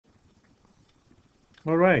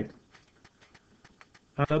All right,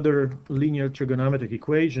 another linear trigonometric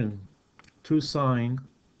equation, 2 sine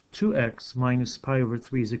 2x minus pi over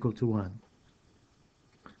 3 is equal to 1.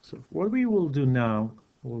 So what we will do now,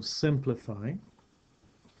 we'll simplify.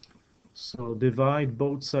 So divide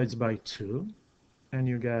both sides by 2, and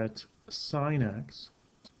you get sine x,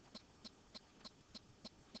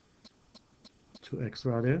 2x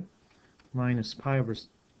rather, minus pi over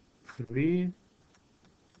 3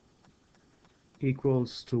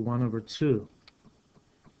 equals to 1 over 2.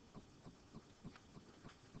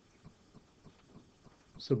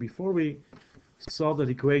 So before we solve that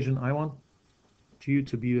equation, I want you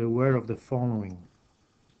to be aware of the following.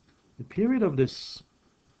 The period of this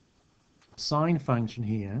sine function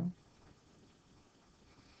here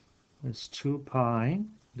is 2 pi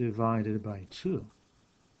divided by 2.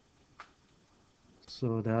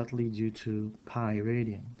 So that leads you to pi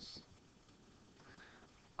radians.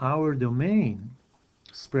 Our domain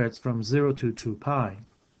spreads from 0 to 2 pi.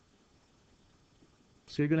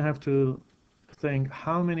 So you're going to have to think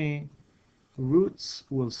how many roots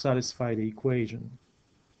will satisfy the equation.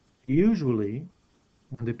 Usually,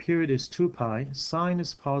 when the period is 2 pi, sine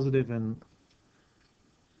is positive in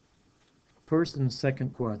first and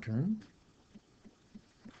second quadrant,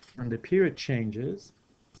 and the period changes,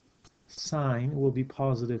 sine will be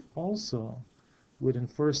positive also within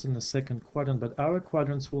first and the second quadrant, but our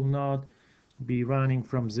quadrants will not be running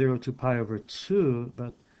from 0 to pi over 2,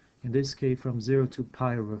 but in this case from 0 to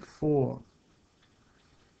pi over 4.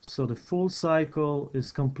 So the full cycle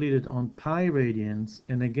is completed on pi radians,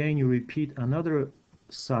 and again you repeat another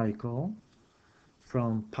cycle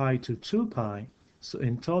from pi to 2 pi. So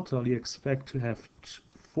in total you expect to have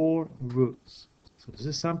 4 roots. So this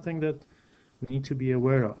is something that we need to be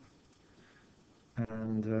aware of.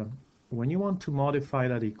 And when you want to modify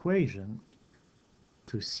that equation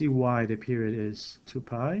to see why the period is 2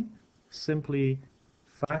 pi, simply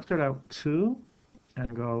factor out 2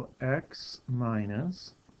 and go x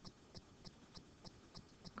minus,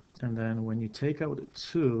 and then when you take out the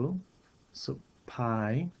 2, so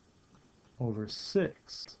pi over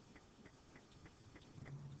 6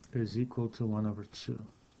 is equal to 1 over 2.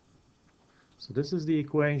 So this is the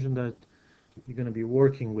equation that you're going to be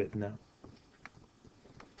working with now.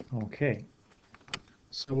 Okay,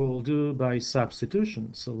 so we'll do by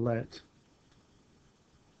substitution. So let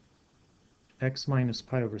x minus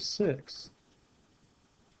pi over 6,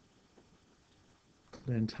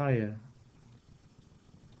 the entire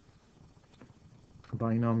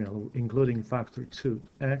binomial, including factor 2,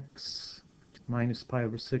 x minus pi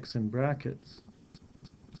over 6 in brackets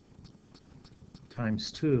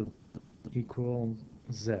times 2 equals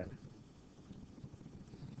z.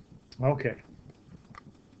 Okay,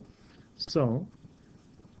 so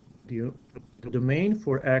the domain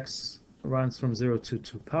for x runs from 0 to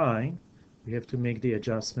 2 pi. We have to make the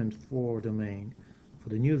adjustment for domain for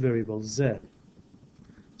the new variable z.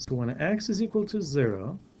 So when x is equal to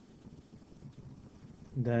 0,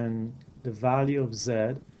 then the value of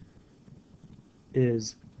z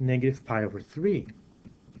is negative pi over 3.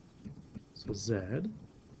 So z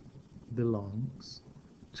belongs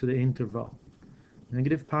to the interval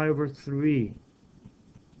negative pi over 3.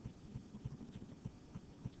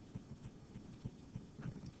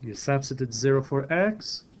 You substitute 0 for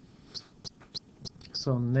x,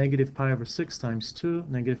 so negative pi over 6 times 2,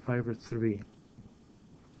 negative pi over 3.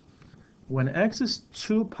 When x is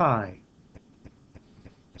 2 pi,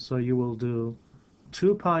 so you will do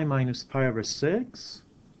 2 pi minus pi over 6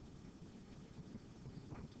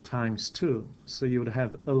 times 2. So you would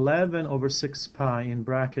have 11 over 6 pi in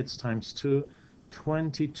brackets times 2,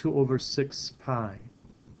 22 over 6 pi.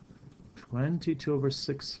 22 over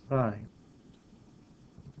 6 pi.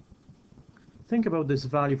 Think about this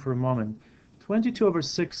value for a moment. 22 over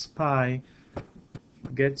 6 pi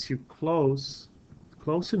gets you close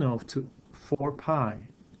enough to 4 pi.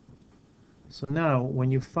 So now,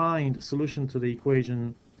 when you find a solution to the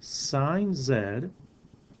equation sine z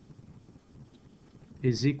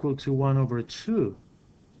is equal to 1 over 2,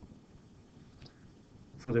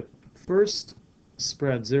 for the first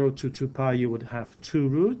spread 0 to 2 pi, you would have 2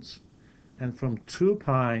 roots, and from 2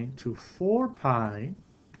 pi to 4 pi,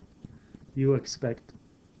 you expect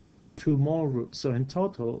 2 more roots. So in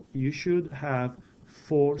total, you should have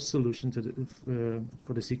 4 solutions to the,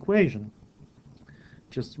 for this equation.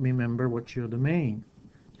 Just remember what your domain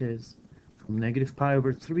is, from negative pi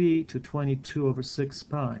over 3 to 22 over 6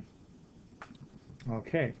 pi.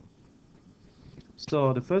 Okay,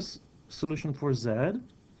 so the first solution for z,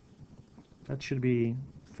 that should be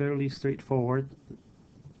fairly straightforward.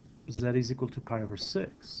 Z is equal to pi over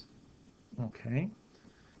 6. Okay,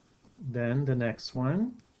 Then the next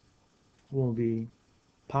one will be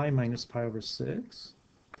pi minus pi over 6.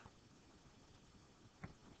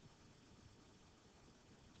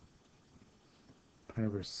 Pi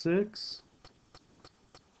over 6.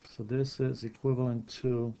 So this is equivalent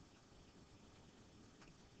to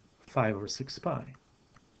 5 over 6 pi,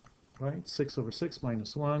 right? 6 over 6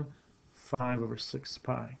 minus 1, 5 over 6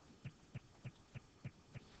 pi.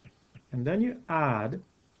 And then you add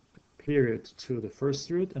period to the first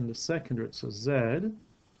root and the second root. So z,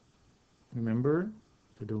 remember,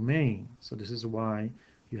 the domain. So this is why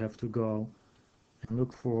you have to go and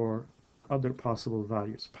look for other possible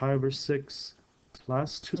values. Pi over 6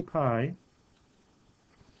 plus 2 pi,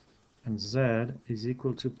 and z is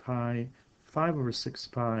equal to pi 5 over 6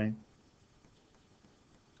 pi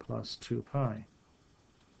plus 2 pi.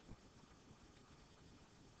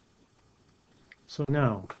 So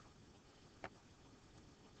now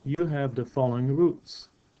you have the following roots.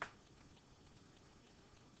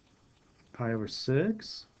 Pi over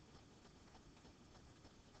 6,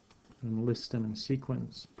 and list them in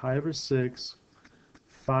sequence. Pi over 6,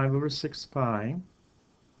 5 over 6 pi,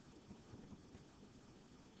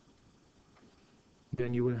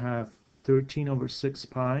 then you will have 13 over 6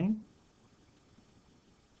 pi,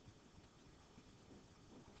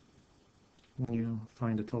 you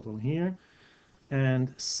find the total here,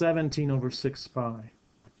 and 17 over 6 pi.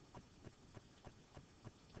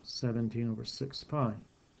 17 over 6 pi.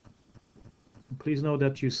 And please note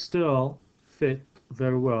that you still fit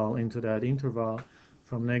very well into that interval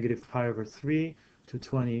from negative pi over 3 to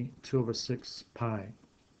 22 over 6 pi.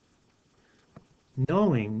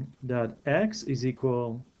 Knowing that x is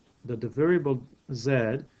equal, that the variable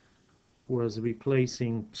z was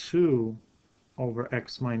replacing 2 over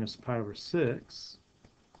x minus pi over 6,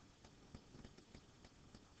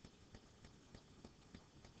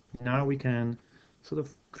 now we can sort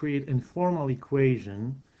of create informal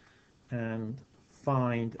equation and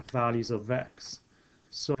find values of x.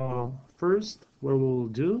 So first, what we'll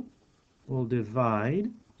do, we'll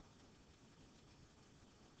divide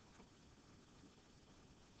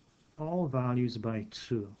all values by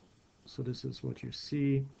 2. So this is what you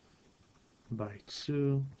see, by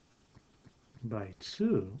 2, by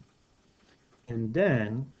 2. And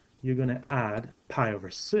then you're going to add pi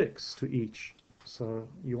over 6 to each. So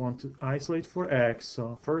you want to isolate for x.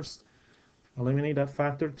 So first, eliminate that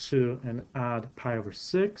factor 2 and add pi over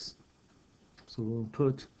 6. So we'll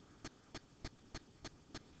put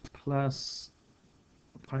plus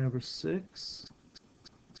pi over 6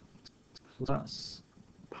 plus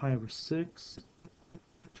pi over 6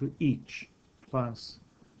 to each, plus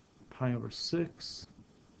pi over 6,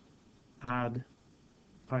 add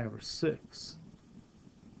pi over 6.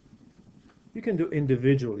 You can do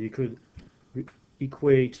individually. You could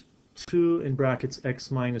equate 2 in brackets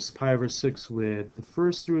x minus pi over 6 with the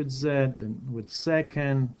first root z, then with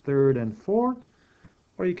second, third, and fourth,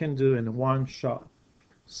 or you can do in one shot.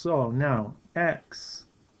 So now x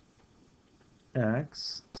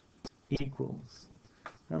equals,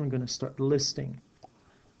 I'm going to start listing.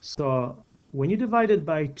 So when you divide it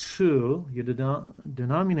by 2, your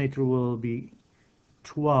denominator will be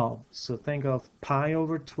 12. So think of pi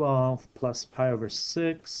over 12 plus pi over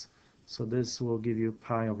 6. So this will give you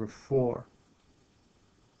pi over 4.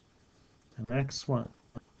 The next one,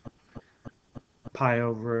 pi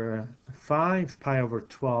over 5, pi over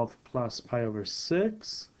 12 plus pi over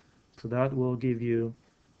 6. So that will give you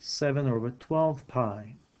 7 over 12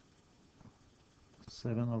 pi.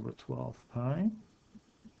 7 over 12 pi.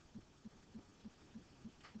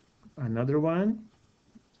 Another one,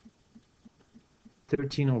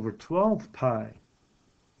 13 over 12 pi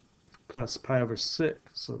plus pi over 6.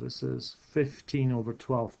 So this is 15 over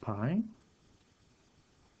 12 pi.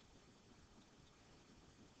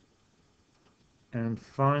 And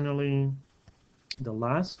finally, the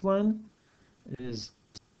last one is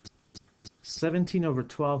 17 over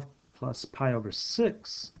 12 plus pi over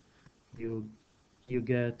 6. You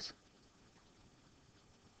get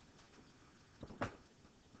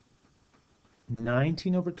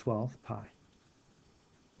 19 over 12 pi.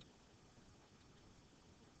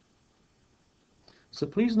 So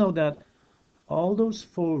please note that all those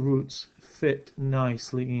 4 roots fit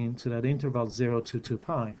nicely into that interval 0 to 2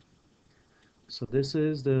 pi. So this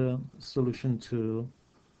is the solution to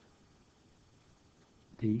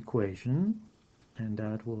the equation, and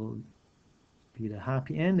that will be the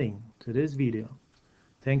happy ending to this video.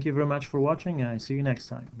 Thank you very much for watching, and I see you next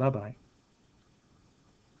time. Bye-bye.